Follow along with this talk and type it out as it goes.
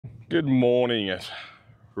Good morning, it's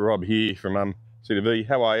Rob here from SydneyEV.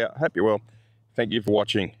 How are you? I hope you're well. Thank you for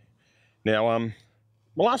watching. Now, my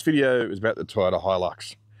last video was about the Toyota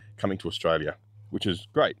Hilux coming to Australia, which is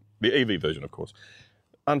great. The EV version, of course.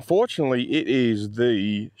 Unfortunately, it is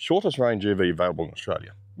the shortest range EV available in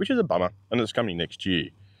Australia, which is a bummer, and it's coming next year.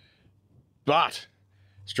 But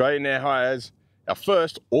Australia now has our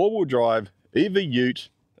first all-wheel drive EV ute,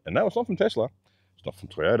 and no, it's not from Tesla, it's not from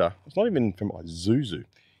Toyota, it's not even from Isuzu.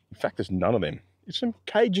 In fact, there's none of them. It's from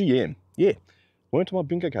KGM. Yeah, weren't to my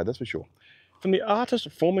bingo card, that's for sure. From the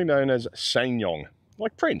artist formerly known as SsangYong,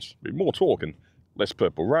 like Prince, with more talk and less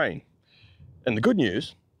purple rain. And the good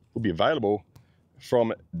news, will be available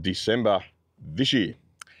from December this year.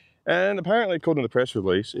 And apparently, according to the press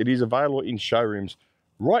release, it is available in showrooms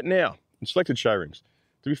right now, in selected showrooms.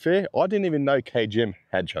 To be fair, I didn't even know KGM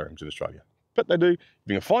had showrooms in Australia. But they do. If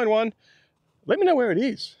you can find one, let me know where it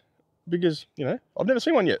is. Because, you know, I've never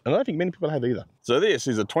seen one yet, and I don't think many people have either. So this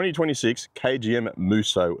is a 2026 KGM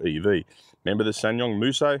Musso EV. Remember the SsangYong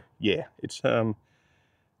Musso? Yeah, it's not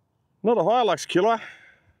a Hilux killer,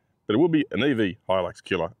 but it will be an EV Hilux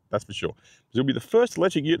killer, that's for sure. It'll be the first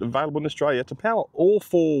electric ute available in Australia to power all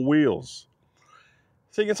four wheels.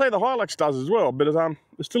 So you can say the Hilux does as well, but it's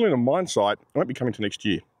still in a mine site. It won't be coming to next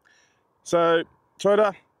year. So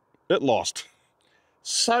Toyota, it lost.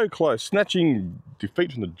 So close, snatching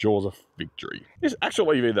defeat from the jaws of victory. This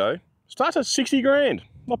actual EV though, starts at 60 grand.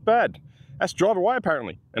 Not bad. That's drive away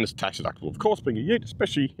apparently, and it's tax deductible. Of course, being a ute,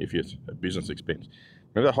 especially if it's a business expense.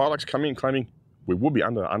 Remember the Hilux coming in claiming we would be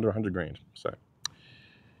under 100 grand. So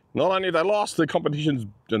not only have they lost, the competition's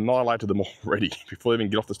annihilated them already before they even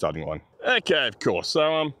get off the starting line. Okay, of course.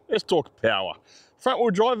 So let's talk power.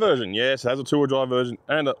 Front-wheel drive version, yes, it has a two-wheel drive version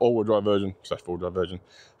and an all-wheel drive version, / four-wheel drive version.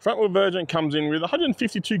 Front-wheel version comes in with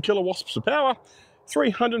 152 kilowatts of power,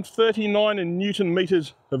 339 Newton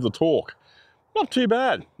meters of the torque. Not too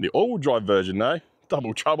bad. The all-wheel drive version, though,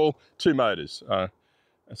 double trouble, two motors.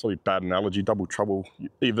 That's a bad analogy, double trouble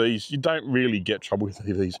EVs. You don't really get trouble with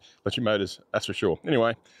EVs, electric motors, that's for sure.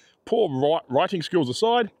 Anyway, poor writing skills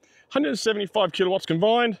aside, 175 kilowatts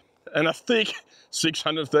combined, and a thick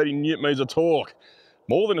 630 newton meters of torque.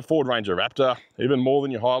 More than a Ford Ranger Raptor, even more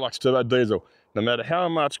than your Hilux Turbo Diesel. No matter how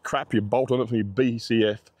much crap you bolt on it from your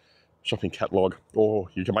BCF shopping catalogue, or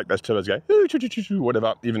you can make those turbos go, ooh, choo, choo, choo, choo,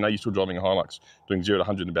 whatever, even though you're still driving a Hilux, doing 0 to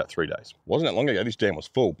 100 in about 3 days. Wasn't that long ago, this dam was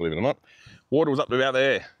full, believe it or not. Water was up to about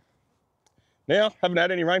there. Now, haven't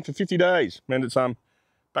had any rain for 50 days, and it's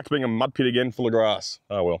back to being a mud pit again full of grass.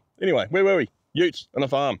 Oh well. Anyway, where were we? Utes and a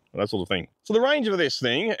farm, and that sort of thing. So the range of this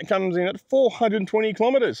thing comes in at 420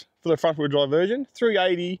 kilometres for the front-wheel drive version,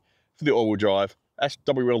 380 for the all-wheel drive. That's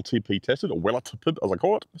WLTP tested, or WLTP as I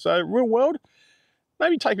call it. So real world,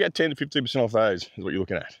 maybe take about 10 to 15% off those is what you're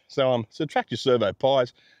looking at. So subtract your servo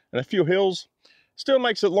pies and a few hills. Still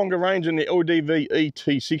makes it longer range than the AWD EV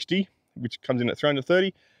ET60, which comes in at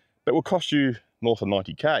 330, but will cost you north of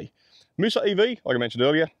 90k. Musso EV, like I mentioned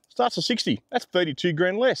earlier, starts at 60. That's 32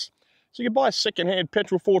 grand less. So you can buy a second-hand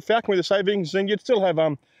petrol Ford Falcon with the savings and you'd still have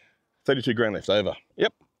 32 grand left over.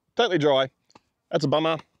 Yep, totally dry. That's a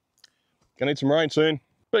bummer. Gonna need some rain soon.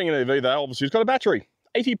 Being an EV though, obviously it's got a battery.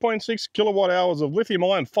 80.6 kilowatt hours of lithium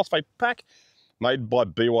iron phosphate pack made by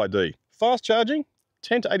BYD. Fast charging,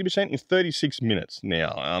 10 to 80% in 36 minutes.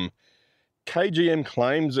 Now, KGM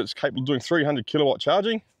claims it's capable of doing 300 kilowatt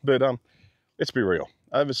charging, but let's be real.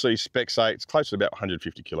 Overseas specs say it's close to about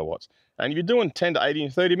 150 kilowatts. And if you're doing 10 to 80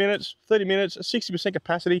 in 30 minutes, 60%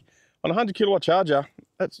 capacity on a 100 kilowatt charger,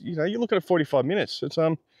 that's, you know, you're looking at 45 minutes. It's,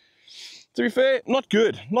 to be fair, not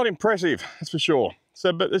good, not impressive, that's for sure.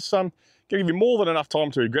 So, but it's gonna give you more than enough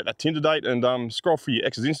time to regret that Tinder date and scroll through your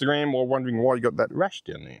ex's Instagram while wondering why you got that rash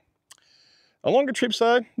down there. On longer trips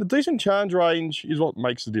though, the decent charge range is what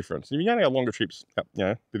makes the difference. If you're going to have longer trips, you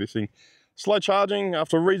know, with this thing, slow charging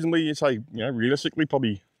after reasonably, say, you know, realistically,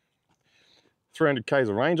 probably 300 k's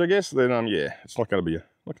of range, I guess. Then, yeah, it's not going to be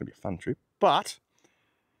a fun trip. But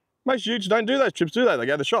most utes don't do those trips, do they? They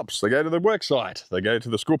go to the shops, they go to the work site, they go to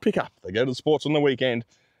the school pickup, they go to the sports on the weekend,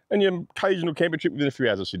 and your occasional camper trip within a few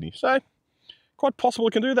hours of Sydney. So, quite possible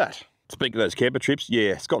it can do that. Speaking of those camper trips,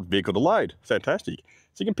 yeah, it's got vehicle to load. Fantastic.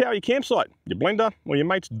 So you can power your campsite, your blender, or your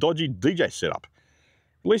mate's dodgy DJ setup.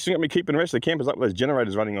 At least you got me keeping the rest of the campers up with those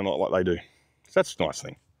generators running on it like they do. So that's a nice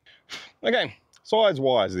thing. Okay,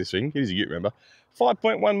 size-wise this thing, it is a ute, remember.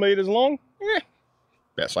 5.1 metres long, yeah,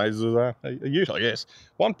 about size as a ute, I guess.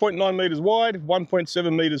 1.9 metres wide,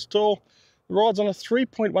 1.7 metres tall. It rides on a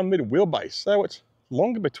 3.1 metre wheelbase, so it's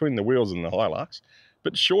longer between the wheels than the Hilux,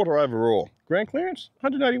 but shorter overall. Ground clearance,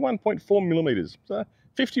 181.4 millimetres, so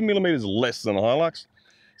 50 millimetres less than a Hilux.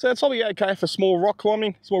 So it's probably okay for small rock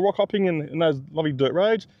climbing, small rock hopping in those lovely dirt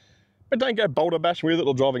roads. But don't go boulder bashing with it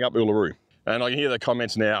or driving up Uluru. And I can hear the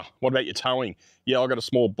comments now. What about your towing? Yeah, I've got a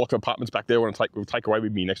small block of apartments back there I want to take away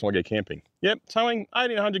with me next time I go camping. Yep, towing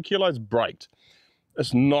 1,800 kilos braked.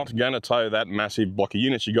 It's not going to tow that massive block of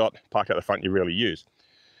units you got parked out the front you rarely use.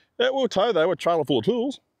 It will tow, though, a trailer full of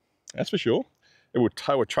tools. That's for sure. It will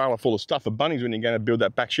tow a trailer full of stuff for Bunnings when you're going to build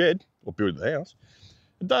that back shed or build the house.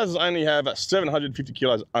 It does only have 750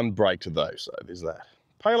 kilos unbraked though, so there's that.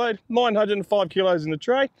 Payload, 905 kilos in the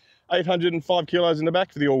tray, 805 kilos in the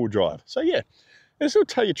back for the all-wheel drive. So yeah, it'll still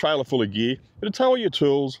tow your trailer full of gear, it'll tow all your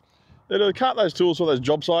tools, it'll cart those tools for those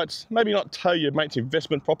job sites, maybe not tow your mate's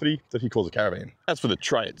investment property that he calls a caravan. As for the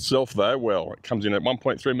tray itself though, well, it comes in at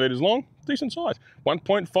 1.3 metres long, decent size,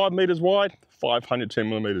 1.5 metres wide, 510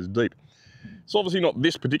 millimetres deep. It's obviously not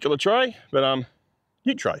this particular tray, but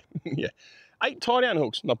ute tray, yeah. 8 tie-down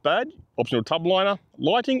hooks, not bad. Optional tub liner,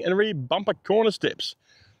 lighting and rear bumper corner steps.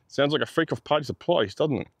 Sounds like a freak-off party surprise,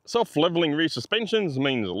 doesn't it? Self-leveling rear suspensions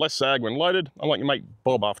means less sag when loaded, unlike your mate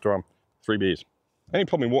Bob after 3 beers. Only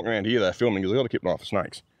problem walking around here though, filming, is I've got to keep an eye for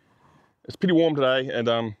snakes. It's pretty warm today,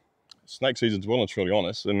 and snake season's well and truly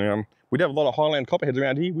honest, and we'd have a lot of Highland copperheads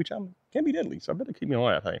around here, which can be deadly, so I better keep my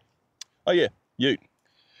eye out, hey? Oh yeah, ute.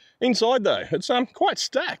 Inside though, it's quite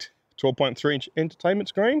stacked. 12.3-inch entertainment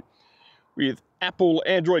screen, with Apple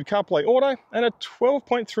Android CarPlay Auto and a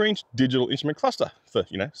 12.3-inch digital instrument cluster for,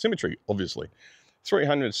 you know, symmetry, obviously.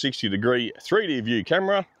 360-degree 3D view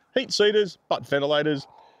camera, heat seaters, butt ventilators,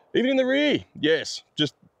 even in the rear. Yes,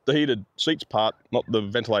 just the heated seats part, not the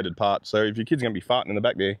ventilated part. So if your kid's going to be farting in the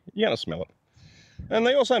back there, you're going to smell it. And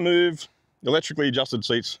they also move electrically adjusted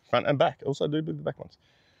seats front and back. Also do the back ones.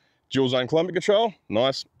 Dual zone climate control,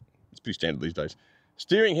 nice. It's pretty standard these days.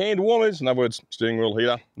 Steering hand warmers, in other words, steering wheel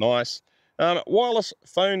heater, nice. Wireless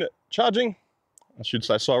phone charging, I should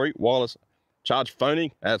say, sorry, wireless charge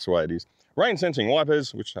phoning, that's the way it is. Rain sensing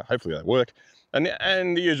wipers, which hopefully they work, and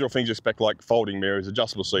the usual things you expect, like folding mirrors,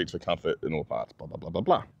 adjustable seats for comfort and all parts, blah, blah, blah, blah,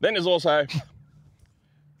 blah. Then there's also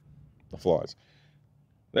the flies.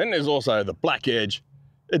 Then there's also the Black Edge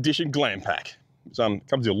Edition Glam Pack. It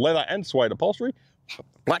comes with leather and suede upholstery,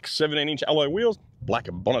 black 17-inch alloy wheels, black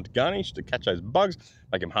bonnet garnish to catch those bugs,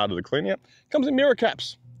 make them harder to clean out. Comes in mirror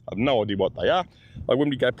caps. I have no idea what they are. I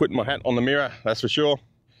wouldn't go putting my hat on the mirror, that's for sure.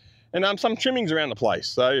 And some trimmings around the place.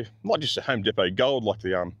 So not just a Home Depot gold like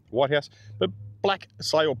the White House, but black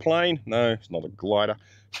sail plain. No, it's not a glider.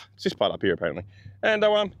 It's this part up here apparently. And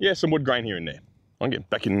yeah, some wood grain here and there. I'm getting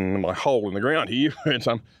back in my hole in the ground here. It's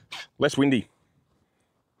less windy.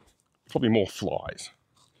 Probably more flies.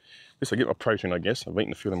 At least I get my protein, I guess. I've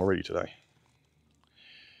eaten a few of them already today.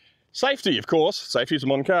 Safety, of course. Safety is a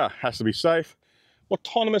modern car. Has to be safe.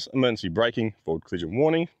 Autonomous emergency braking, forward collision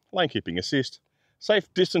warning, lane keeping assist, safe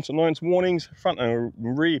distance annoyance warnings, front and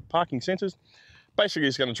rear parking sensors. Basically,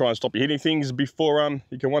 it's going to try and stop you hitting things before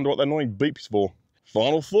you can wonder what that annoying beep is for.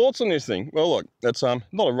 Final thoughts on this thing? Well, look, that's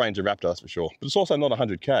not a Ranger Raptor, that's for sure, but it's also not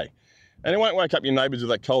 100k. And it won't wake up your neighbours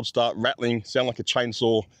with that cold start rattling, sound like a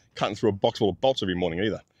chainsaw cutting through a box full of bolts every morning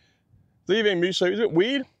either. The EV Musso, is it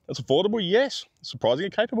weird? It's affordable, yes.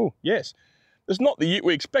 Surprisingly capable, yes. It's not the ute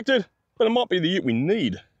we expected, but it might be the ute we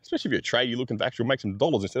need, especially if you're a tradie looking to actually make some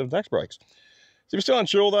dollars instead of tax breaks. So if you're still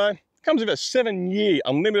unsure though, it comes with a 7-year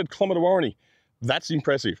unlimited kilometre warranty. That's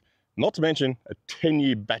impressive. Not to mention a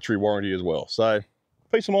 10-year battery warranty as well. So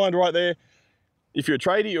peace of mind right there. If you're a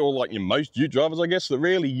tradie or like your most ute drivers, I guess, that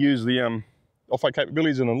rarely use the off-road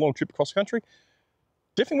capabilities in a long trip across the country,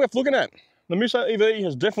 definitely worth looking at. The Musso EV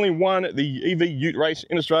has definitely won the EV ute race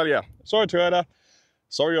in Australia. Sorry Toyota,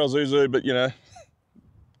 sorry Isuzu, but you know,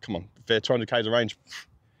 come on, fair 200k's of range,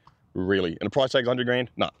 really. And the price tag's 100 grand?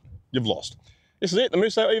 No, you've lost. This is it, the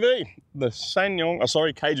Musso EV, the SsangYong,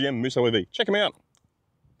 KGM Musso EV. Check them out.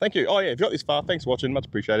 Thank you. Oh yeah, if you got this far, thanks for watching, much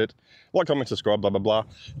appreciated. Like, comment, subscribe, blah, blah, blah.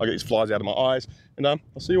 I'll get these flies out of my eyes. And I'll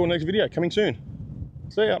see you all in the next video, coming soon.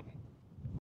 See ya.